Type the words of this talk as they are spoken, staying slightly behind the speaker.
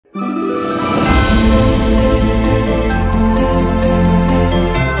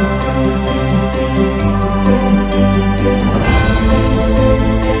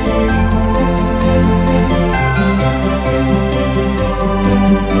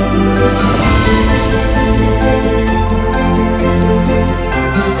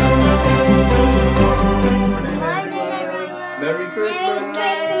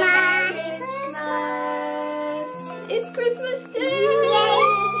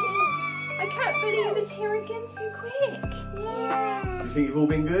so quick. Yeah. Do you think you've all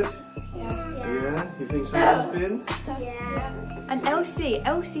been good? Yeah. You think Santa's been? Yeah. And Elsie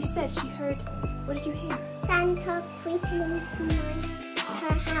said she heard, what did you hear? Santa creeping into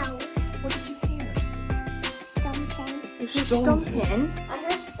her house. What did you hear? Stomping. You heard stomping? I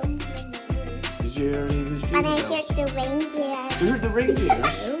heard stomping in the room. Did you hear any of his And jingle I bells? heard the reindeer You heard the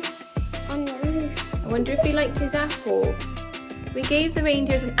reindeers? on the roof. I wonder if he liked his apple. We gave the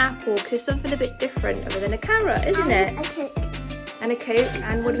reindeers an apple because it's something a bit different other than a carrot, isn't it? A Coke. And a Coke.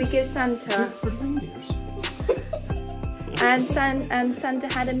 And what did we give Santa? For reindeers? And Santa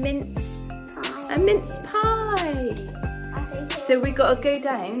had a mince pie. I think it So we got to go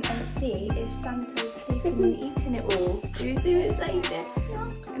down and see if Santa's taken and eaten it all. You see what's excited?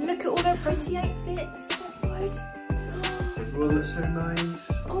 And look at all our pretty outfits. Good. Everyone looks so nice.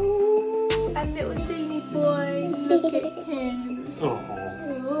 Oh, and little Zany boy. Look at him. Oh.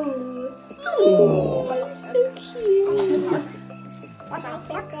 Oh, so cute. So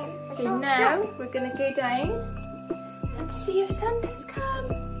So now we're going to go down and see if Santa's come.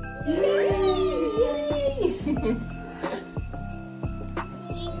 Yay!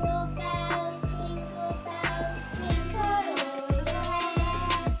 Jingle bells, jingle all the way.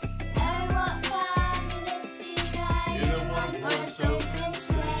 Oh, what fun it is to ride in a one-horse open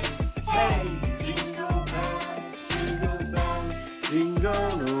sleigh. Hey, jingle bells, jingle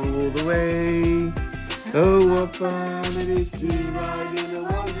all the way. Oh, what fun it is to ride in a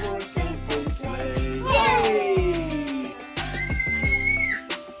one-horse open sleigh. Yay!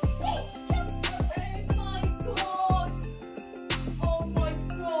 Oh my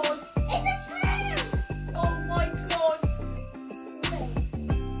god! It's a train! Oh my god!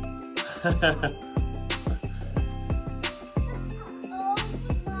 Oh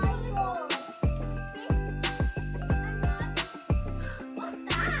my god! What's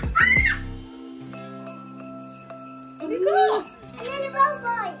that? What have you got? A little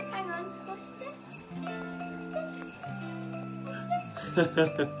robot! Hang on, what's this?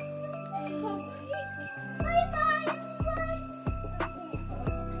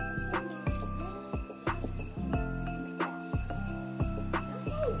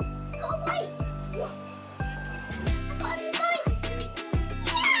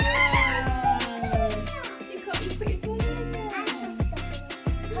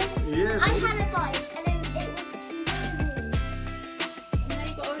 Yeah. I had a bike and then it was too small. Now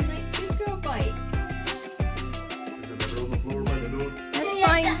you got a nice big girl bike. Is there another on the floor by the door? That's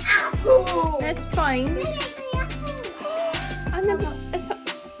fine. Apple! That's fine. Look at the apple! And then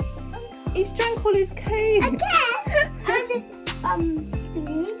he's drank all his coke. Again! And this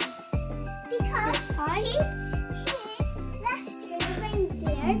thingy. Because last year the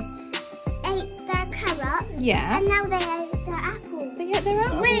reindeers ate their carrots Yeah. and now they ate their apple. They get their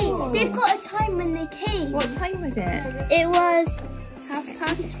apple. Wait, they've got a time when they came. What time was it? It was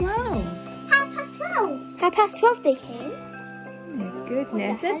 12:30. 12:30. 12:30 they came. Oh,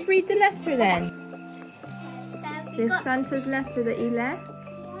 goodness. Let's read the letter then. So we This got Santa's letter that he left.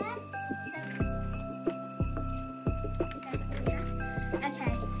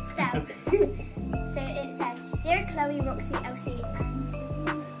 Okay, so it says, Dear Chloe, Roxy, Elsie,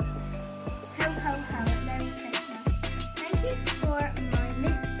 and ho ho ho, Merry Christmas. Thank you for my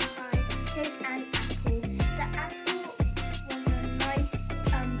mince pie, cake and apple. The apple was a nice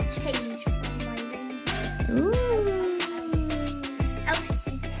change from my reindeers. Ooh.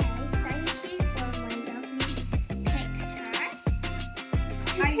 Elsie K, thank you for my lovely picture.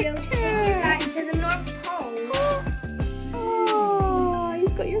 I will take that to the North Pole. Oh,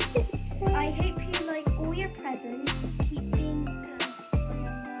 he's got your picture. I hope you like all your presents. Keep being good for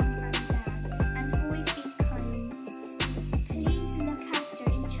your mom and dad, and always be kind. Please look after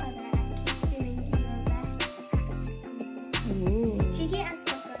each other and keep doing your best at school. Ooh. Cheeky and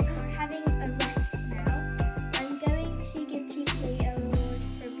Spudgun are having a rest now. I'm going to give Cheeky a reward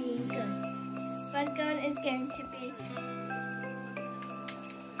for being good. Spudgun is going to be.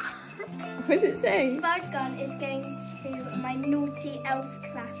 What does it say? Spudgun is going to my naughty elf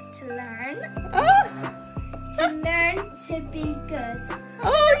class to learn. Oh, To learn to be good.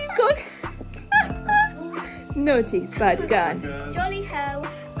 oh, he's got naughty spud gun. Jolly ho,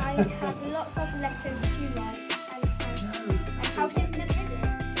 I have lots of letters to write and houses to visit.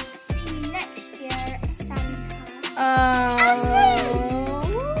 See you next year, Santa. Oh,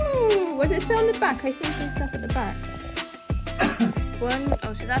 what does it say on the back? I see some stuff at the back. One,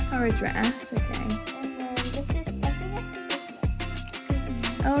 oh, so that's our address. Okay. And then this is, I think that's the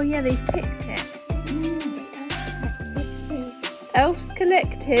business. Oh yeah, they ticked it. Elves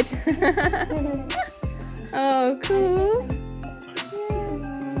collected. Oh, cool.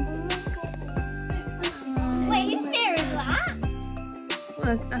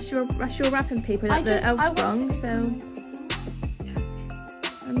 that's your wrapping paper that the elf sprung. So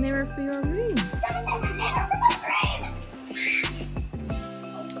a mirror for your room.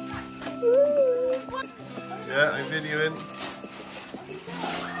 Yeah, I'm videoing.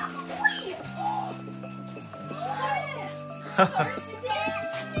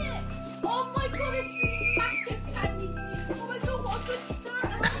 Oh my god, it's massive candy. Oh my god, what a good start.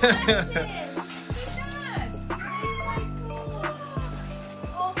 I love it.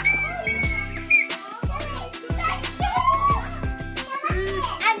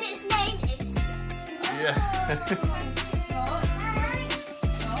 And its name is... Yeah.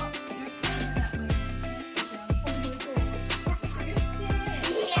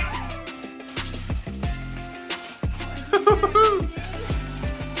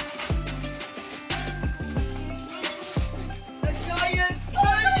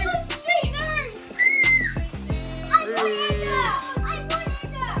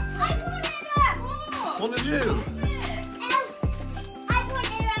 What did you?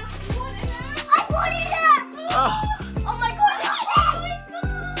 Oh, Oh my god!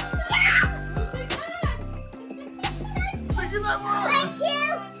 look at that one! Thank you!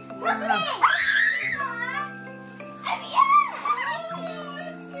 Wow.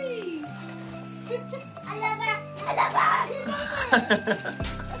 I love her! I love her!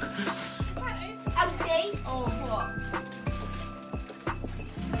 Elsie? Oh, what?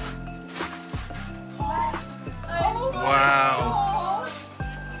 Wow.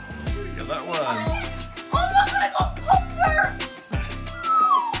 Look at that one. Oh my god, I got Popper!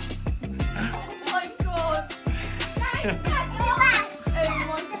 Oh my god.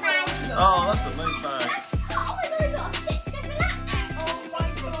 Oh, that's a nice bag. Oh my god, I got a stitch for that now! Oh my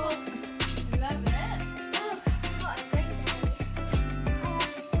god. Love it. What a great day.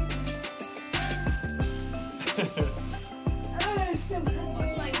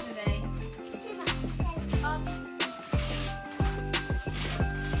 What's like today?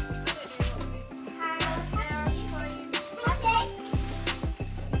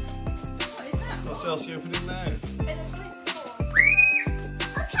 What is that? What's else you opening now?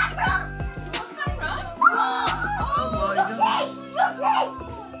 A camera! What camera? Oh my god.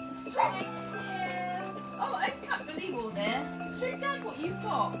 Oh, I can't believe all this. Show Dad what you've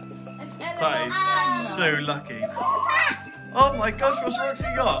got. An That LML is camera. so lucky. Oh my gosh, what's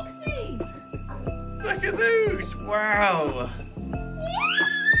Roxy got? See? Look at those! Wow!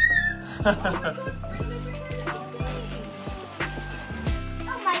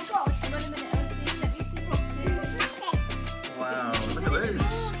 Oh my god! Wait a minute, Elsie. Let me see Roxy. Wow, look at those.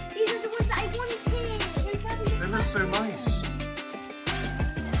 These are the ones that I wanted. They look so nice.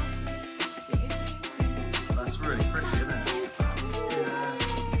 That's really pretty, isn't it?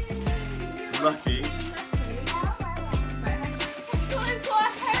 Yeah. Lucky.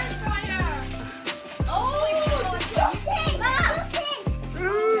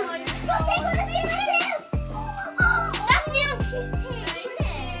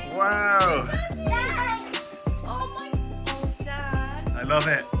 Wow! I love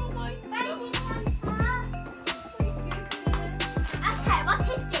it. Okay, what is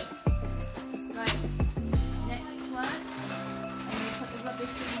this? Right, next one. I'm going to put the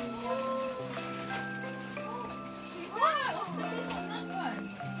rubbish in the... Who's that? What's the big on that one?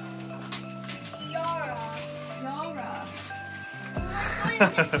 Yara.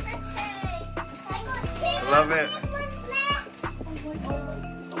 Love it.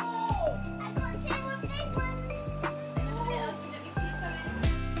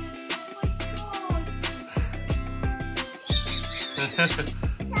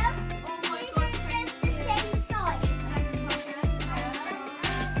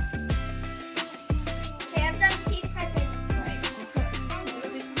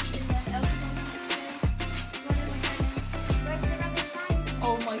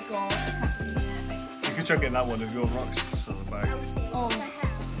 Oh my god, I can't believe it. You could chuck in that one of your rocks sort of bag. Oh.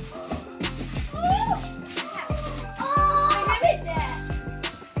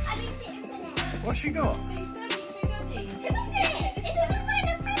 What's she got? Hey, Daddy, show Daddy.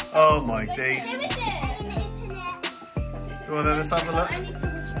 Oh my days. Go on then, let's have a look.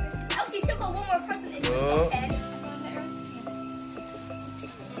 Elsie's still got one more present in this Oh. pocket.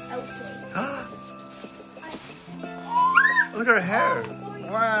 Elsie. Look at her hair.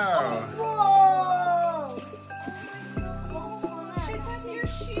 Wow. Whoa! Show Daddy your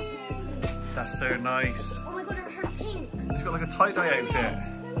shoes. That's so nice. Oh my god, her pink. She's got like a tie-dye outfit.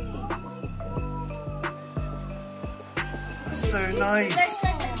 That's so nice.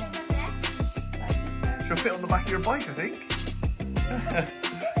 She'll fit on the back of your bike, I think.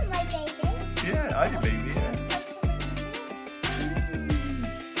 This is my baby. Yeah, I do, baby. Yeah.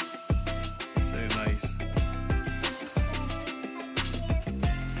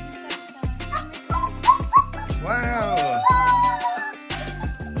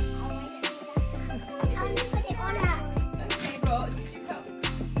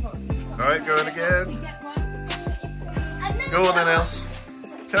 then. Go on then, Else.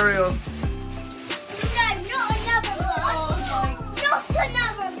 Carry on. No, not another one. Not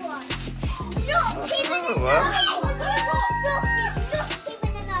another one. Not even another another one. one. Not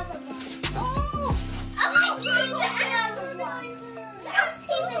even another one. Not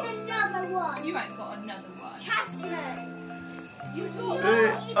even another one. You ain't got another one. Chestnut. You've got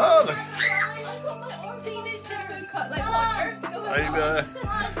Oh, look. I've got my Orbeez just been cut like waters going Hey on. there.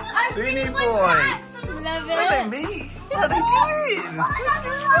 Feeny boy. Love Hello, it. me. What are you doing? What's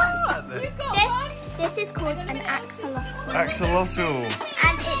going on? You've got one. This is called an axolotl. Axolotl.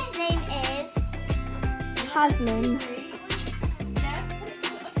 And its name is Tasman.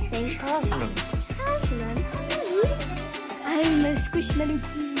 Tasman. Tasman. I'm a squishmallow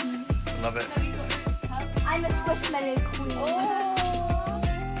queen. Love it. I'm a squishmallow queen. Oh.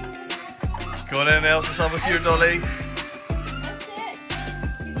 Go on then, Else. Let's have a look at your dolly. That's it.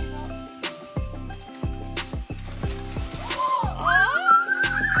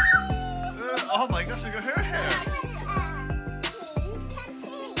 Oh my gosh, look at her hair.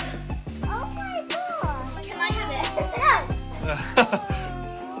 Oh my god. Can I have it?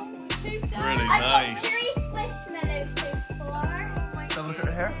 Really I've got nice. 3 squishmallows so far. Let's have a look at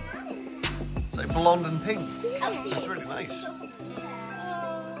her hair. It's like blonde and pink. Oh, That's really nice.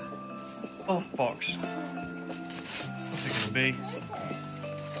 Oh, box. What's it gonna be?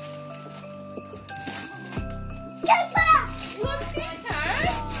 You want a scooter?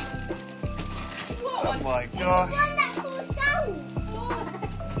 What Oh one? my The gosh. one that falls down.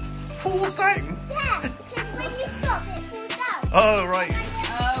 Falls down? Yeah, because when you stop, it falls down. Oh, right.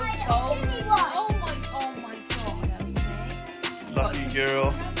 Oh my god, Elsie. Lucky girl.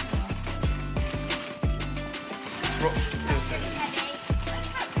 I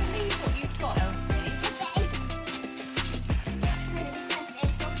can't believe what you've got, Elsie.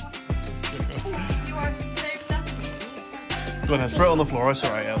 You are so lucky. Go on then, throw it on the floor. It's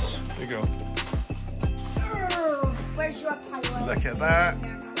alright, Else. There you go. Where's your pile? Look at that. I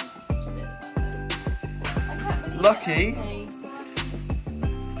can't believe Lucky. it, Elsie.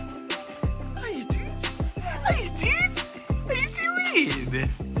 How you doing? How you doing? How you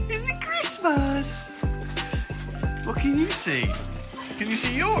doing? Is it Christmas? What can you see? Can you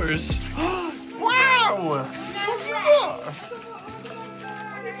see yours? Wow! What have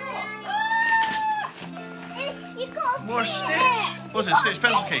you got? More Stitch. What's it? Stitch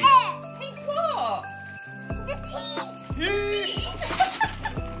pencil case? Pink what? The teeth. Yay. Teas?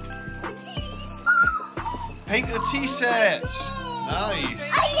 The teas? Paint the tea set. Nice.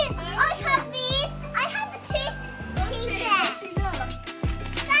 I have these. I have the teeth.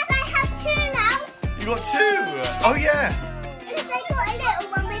 Dad, I have 2 now. You got 2. Oh yeah. Because I got a little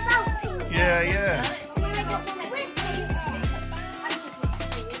one without pink. Yeah, yeah. And then I got one with pink.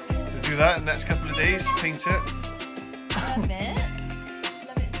 We'll do that in the next couple of days. Paint it. Love it.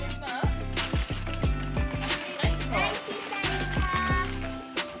 Love it so much. Thank you, Santa.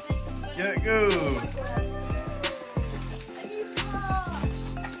 Yeah, go.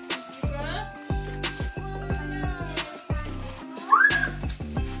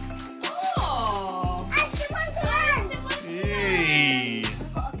 Oh. Yay.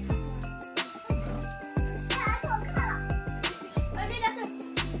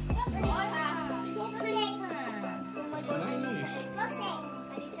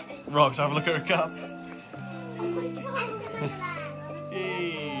 Rox, have a look at her cup.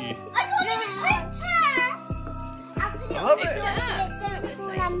 Yay. I got a printer! I'll put it I on love the it. floor so it don't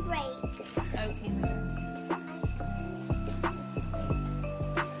fall and break. Okay,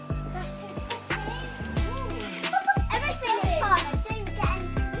 That's so pretty. Everything is fun. I don't get any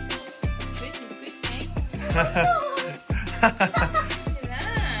squishy, squishy.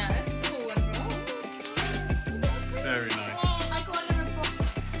 Very nice. I got a little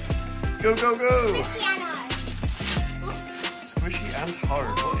Go, go, go. piano. Squishy and hard.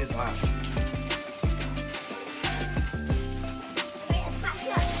 What is that? Wait, a pack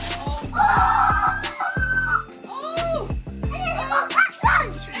lunch. Oh. Oh. And then a more pack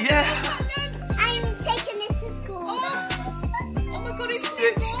lunch. Yeah. I'm taking it to school. Oh my god, it's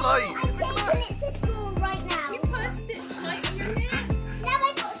Stitch light. I'm taking it to school right now. You put a stitch light on your neck. Now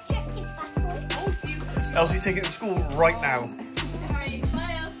I got a stretching battle. Oh, so you got Elsie's taking it to school right now. Alright,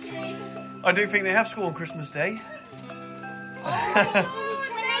 bye Elsie. I don't think they have school on Christmas Day. Oh,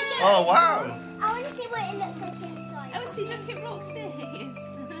 Oh, wow. I want to see what it looks like inside. Elsie, look at Roxy's.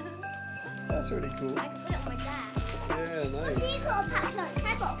 That's really cool. I can put it on my desk. Yeah, So nice. you got a packed lunch. I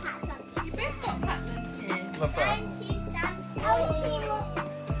got a packed lunch. You both got packed lunches. Love that. Thank you, Santa. I want to see what.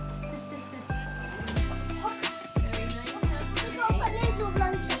 Very nice. We got to put loads of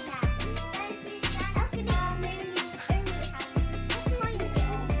lunch in there. Thank you,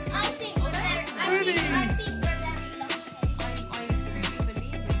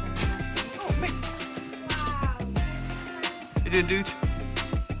 You doing Dude?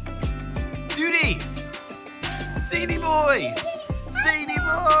 Duty! Zany boy! Zany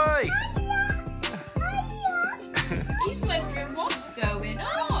boy! He's wondering what's going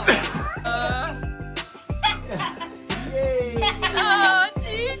on. Yay! Oh,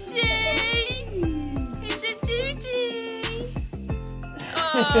 Duty! He's a Duty!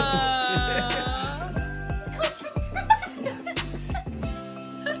 Oh.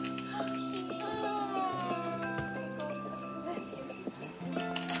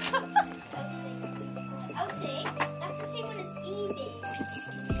 Elsie, that's the same one as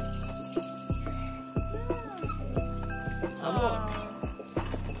Evie.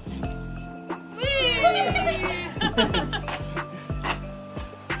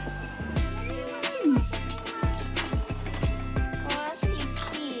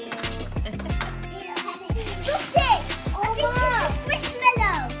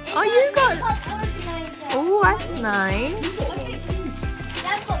 Oh, you got. Oh, that's nice. What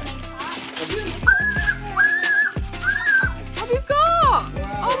have you got?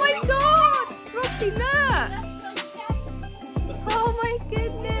 Oh my God, Roxy, look. Oh my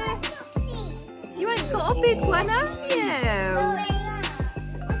goodness. You ain't got a big one, have you?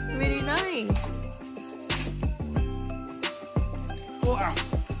 Really nice. Wow.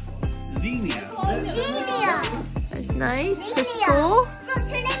 Xenia. Xenia. That's nice. The Xenia. score. Look,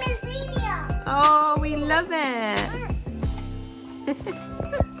 her name is Xenia. Oh, we love it.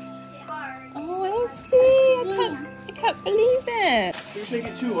 Oh, I can't believe it. If you shake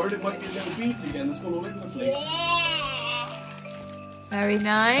it too hard, it might get little beads again. It's going all over the place. Yeah. Very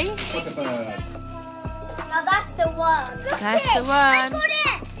nice. Look at that. Now that's the one. That's the I one. got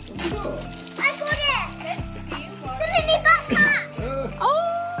it. I got it. The mini backpack. Oh,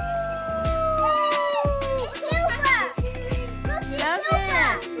 It's silver. Look, it's love silver.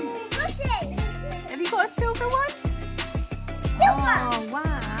 it. Look it. Have you got a silver one? Silver. Oh,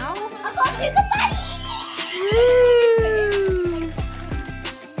 wow. I got a bigger bunny. Woo.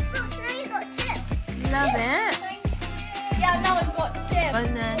 Look, so now you got two. Love it. Yeah, now I've got two. And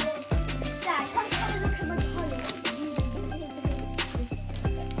then, Dad, come have a look at my pile.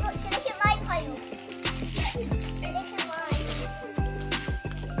 Look, so look at my pile. Look at mine.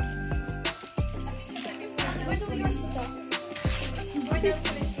 Where's all your stuff?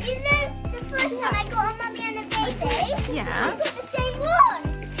 You know, the first time I got a mummy and a baby, yeah. I got the same one.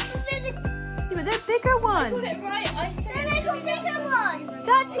 Yeah, but they're bigger ones. Right, then I got bigger ones.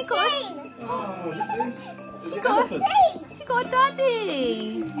 Dad, she got Same. Oh, She got Same. she got a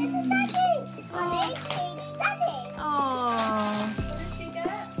daddy. It's a daddy. Mummy, baby, daddy. Oh, What did she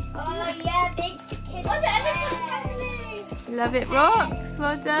get? Oh, yeah, big kid. Oh, the love it, Rox.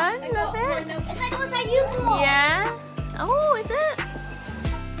 Well done. Love it. It's like the ones that you got. Yeah. Oh, is it?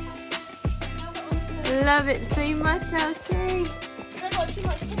 Love it so much, Elsie. I got too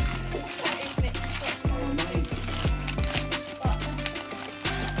much kids.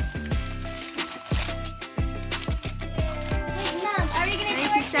 Wait, Mum, are we going to do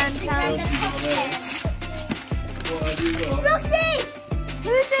Thank you, our trick Chantal. what have you got? Roxy!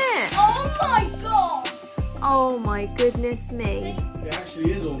 Who's it? Oh my god! Oh my goodness me. It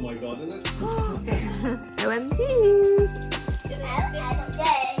actually is, oh my god, isn't it? OMG.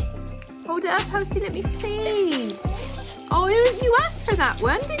 Yay. Hold it up, Elsie, let me see. Oh, you asked for that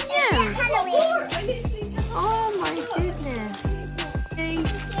one, didn't you? Halloween. Oh my goodness.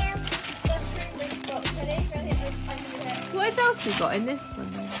 What else we got in this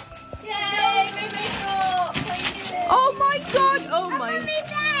one then? Yay, my makeup! Can you do it? Oh my god! Oh A my... mummy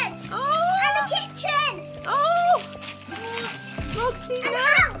bed! And a Oh! kitchen! Oh! Roxy, And a look!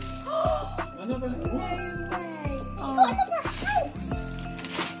 house! Another. She Oh, got another house!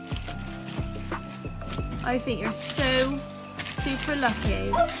 I think you're so super lucky.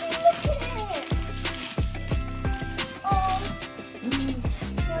 Oh, look at it! Oh,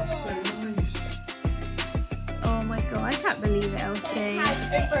 That's so nice. Oh my god, I can't believe it, Elsie.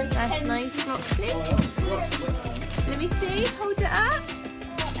 That's nice, Roxy. Oh, that's Let me see, hold it up.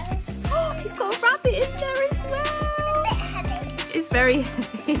 Oh, you've got a rabbit in there as well. a bit heavy. It's very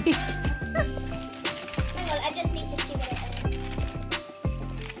heavy. Hang on, I just need to see what it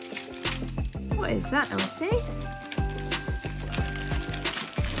is. What is that, Elsie?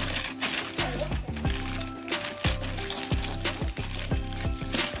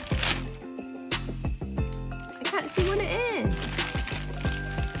 I can't see what it is.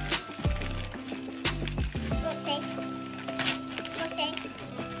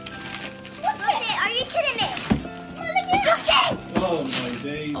 Roxy, are you kidding me? Roxy! Oh my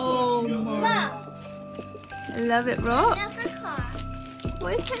days. Oh what have you got there? Wow. I love it, Rox. Another car.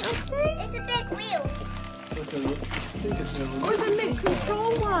 What is it, Elsie? It's a big wheel. Or the remote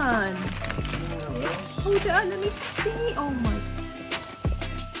control one. Hold it up, let me see. Oh my.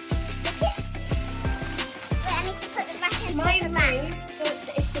 Wait, I need to put the back in my room.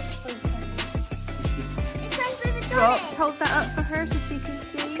 It's just fun. It comes with a dolly. Rox, hold that up for her so she can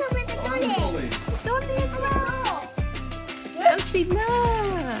see. It comes with a dolly. Dolly as well. Elsie, look.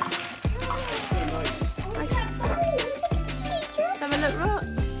 Have a look, Rox.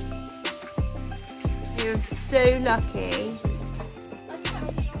 You're so lucky.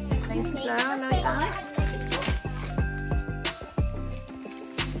 Nice flower like that.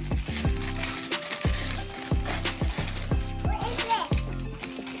 What is this?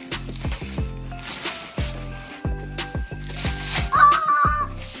 Oh!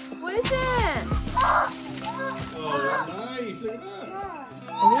 What is it? Oh, nice. Look at that.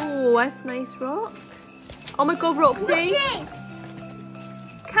 Oh, that's nice, Rox. Oh my God, Roxy.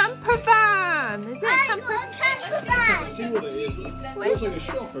 Camper van. Is it a camper? Camper van. See what it is. It looks like a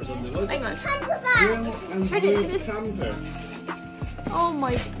shop or something. Hang on. Camper van. Turn it to this. Camper. Oh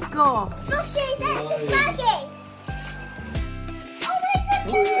my God. Roxy, that's a Maggie. Oh my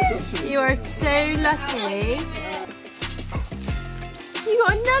Oh, yeah, goodness. that's what it You are so lucky. You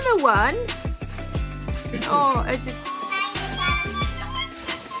got another one. Oh, it's just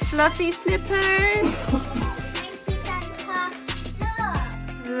fluffy slippers. Thank you, Santa.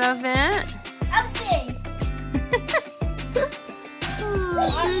 Look. Love it. Elsie.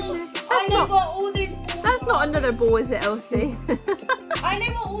 Oh, I know what all those balls that's not another ball, is it, Elsie? I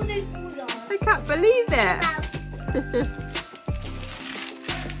know what all those balls are. I can't believe it.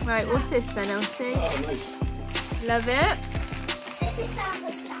 Right, what's this then, Elsie? Oh, nice. Love it. This is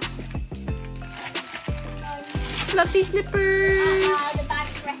Santa's stuff. Fluffy slippers. The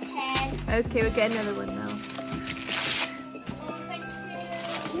bag's written. Okay, we'll get another one now.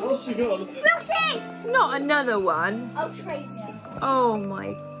 What else you got? Roxy! Not another one. I'll trade you. Oh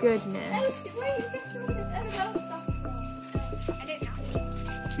my goodness. Elsie, where are you getting all this other stuff from? I don't know.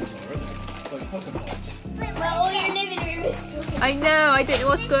 Like Pokemon. Well, all your living room is filled. I know, I don't know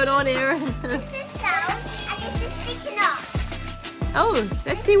what's going on here. This is down and this is sticking up. Oh,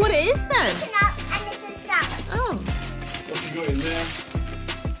 let's see what it is then. Sticking up and this is down. Oh, What you got in there?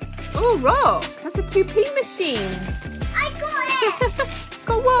 oh, Rox, that's a 2p machine. I got it!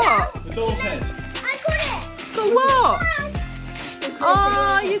 Got what? The doll's head. I got it! Got what? The Oh,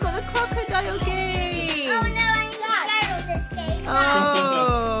 crocodile. you got the crocodile game. Oh no, I ain't scared of this game.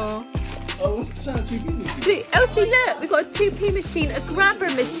 Oh. Oh, what's that? You beat me. Look, Elsie, look, we've got a 2p machine, a grabber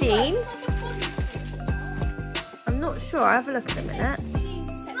machine. I'm not sure, I'll have a look in a minute.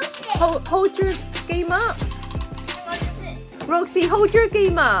 Roxy! Hold your game up. Hang on, is it? Roxy, hold your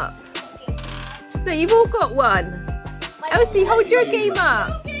game up. No, you've all got one. Elsie, hold your game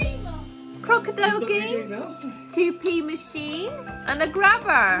up. Crocodile game, 2p machine, and a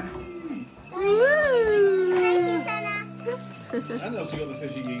grabber. Thank you, Woo! Sana. And also got the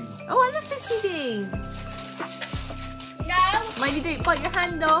fishy game. Oh, and the fishy game. No, Mind you don't bite your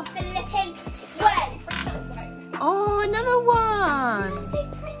hand off. flipping way. Oh, another one. That's so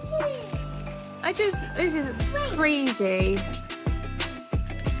pretty. This is crazy.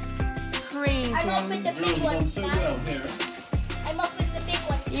 Crazy. I'm off with the big Girls done ones so now. well here. I'm off with the big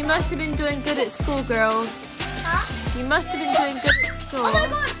ones. You must have been doing good at school, girls. Huh? You must have been doing good at school. Oh my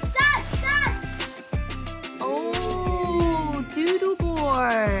god, Dad, Dad! Oh, doodle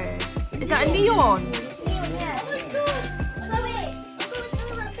board. Is that a neon? Neil, yeah. Oh my god!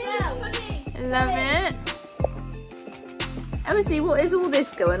 Chloe! I love it. Elsie, what is all this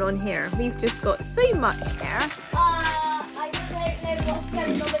going on here? We've just got so much here. I don't know what's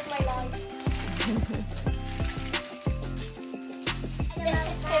going on with my life. This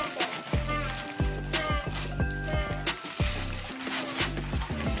is so good.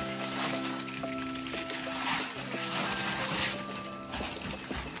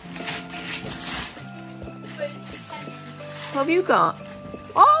 What have you got?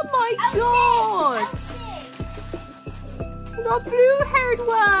 Oh my god! Elsie! We got a blue-haired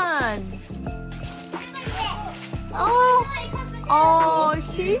one. Oh,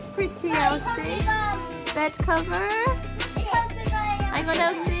 oh, she's pretty, Elsie. Bed cover. Hang on,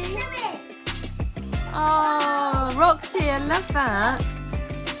 Elsie. Oh, Roxy, I love that.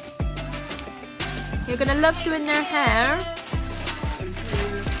 You're gonna love doing their hair.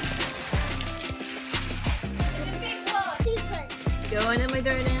 Go on in, my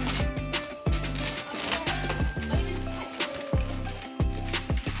darling.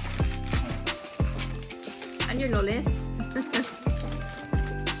 And your lollies. It's a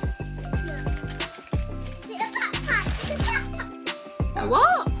backpack. It's a backpack.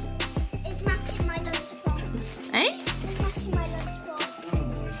 What? It's matching my lunchbox.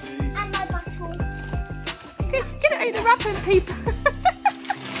 wrapping paper.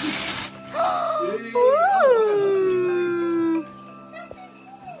 Ooh.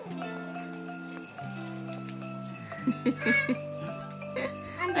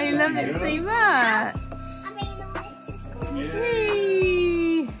 I love it so much.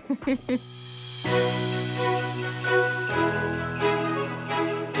 Yay.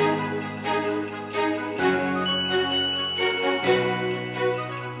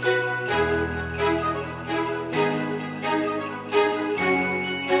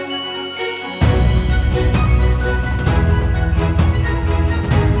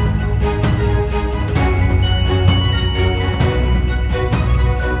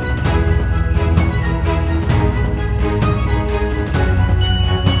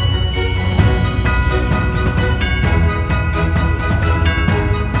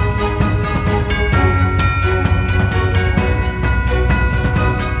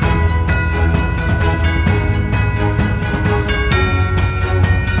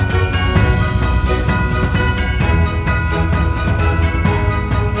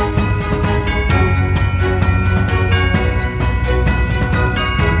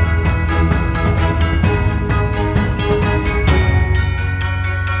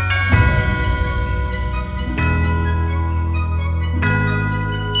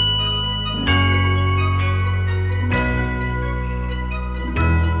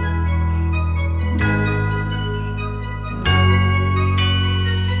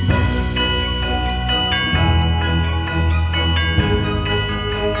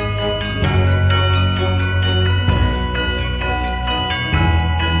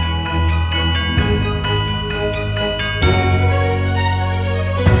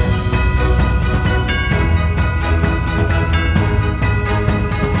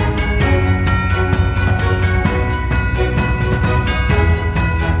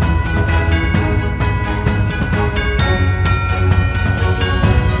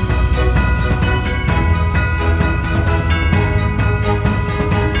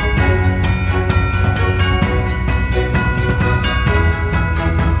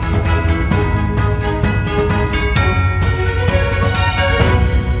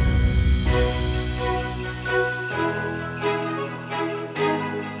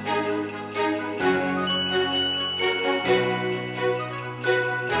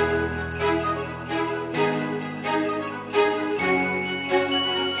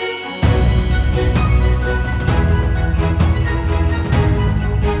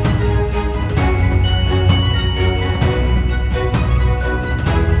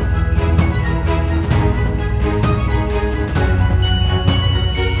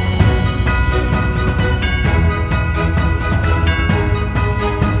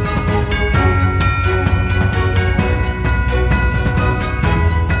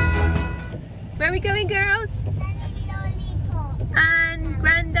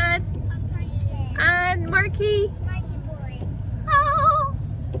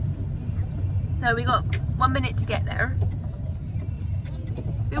 So we got 1 minute to get there.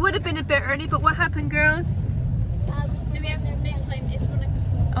 We would have been a bit early, but what happened, girls? We have no time. It's 1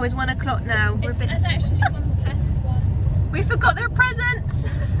 o'clock. Oh, it's 1 o'clock now. It's actually 1:01. We forgot their presents.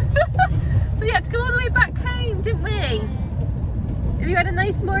 So we had to go all the way back home, didn't we? Have you had a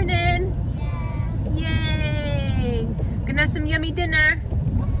nice morning? Yeah. Yay! Gonna have some yummy dinner.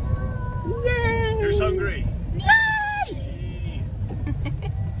 Yay! Who's hungry? Yay!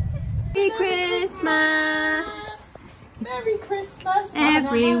 Merry Christmas! Merry Christmas,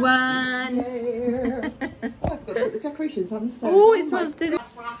 everyone! Oh, I've got to put the decorations on the stove. Oh, it smells delicious.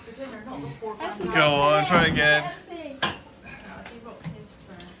 Go on, try again.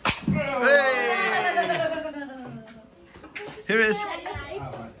 Hey! Here it is.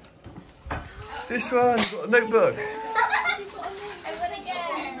 This one, got a notebook.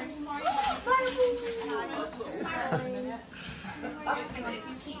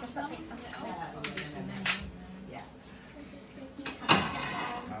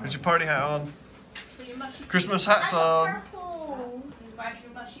 Put your party hat on. Christmas hats on. Oh, I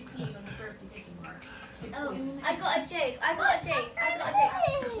got a joke.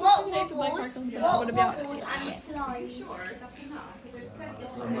 What wobbles and flies?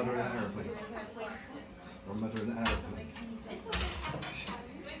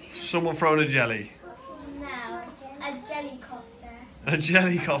 Someone throwing a jelly. No, a jellycopter. A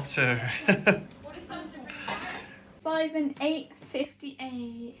jellycopter. 5 and 8,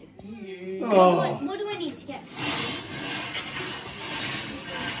 58. Oh. What do I need to get?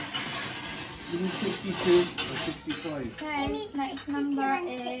 62 or 65. Okay, next number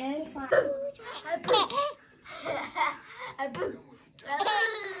is...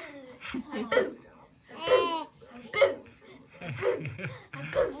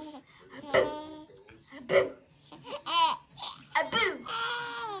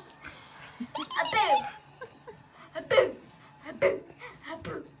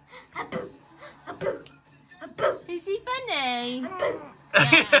 funny.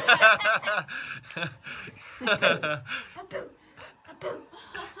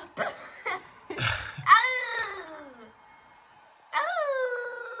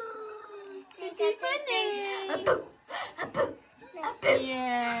 Is he funny?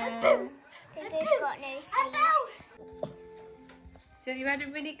 Yeah. They both got no sleeves. So you had a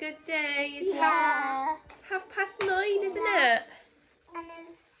really good day. It's Yeah. it's 9:30, isn't it? And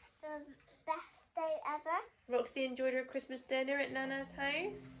it's the best day ever. Roxy enjoyed her Christmas dinner at Nana's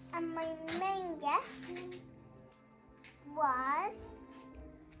house. And my main gift was...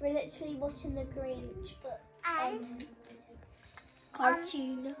 We're literally watching the Grinch, but... And...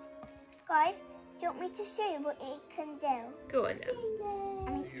 cartoon. Guys, do you want me to show you what it can do? Go on now. I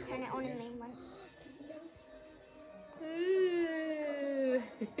need to turn it on in the main one. Ooh.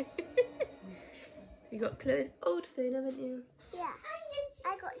 You got Chloe's old phone, haven't you? Yeah.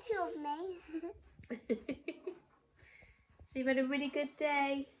 I got two of me. So you've had a really good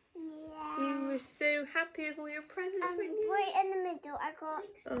day. Yeah. You were so happy with all your presents, weren't you? Right in the middle, I got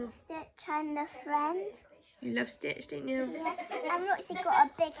Stitch and a friend. You love Stitch, don't you? Yeah. And Roxy got a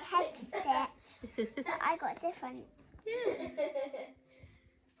big head Stitch, but I got different. Yeah.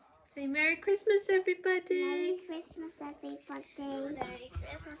 Say Merry Christmas, everybody. Merry Christmas, everybody. Merry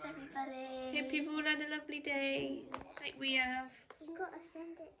Christmas, everybody. Hope you've all had a lovely day, like we have. You gotta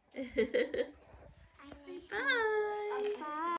send it. Bye. Bye.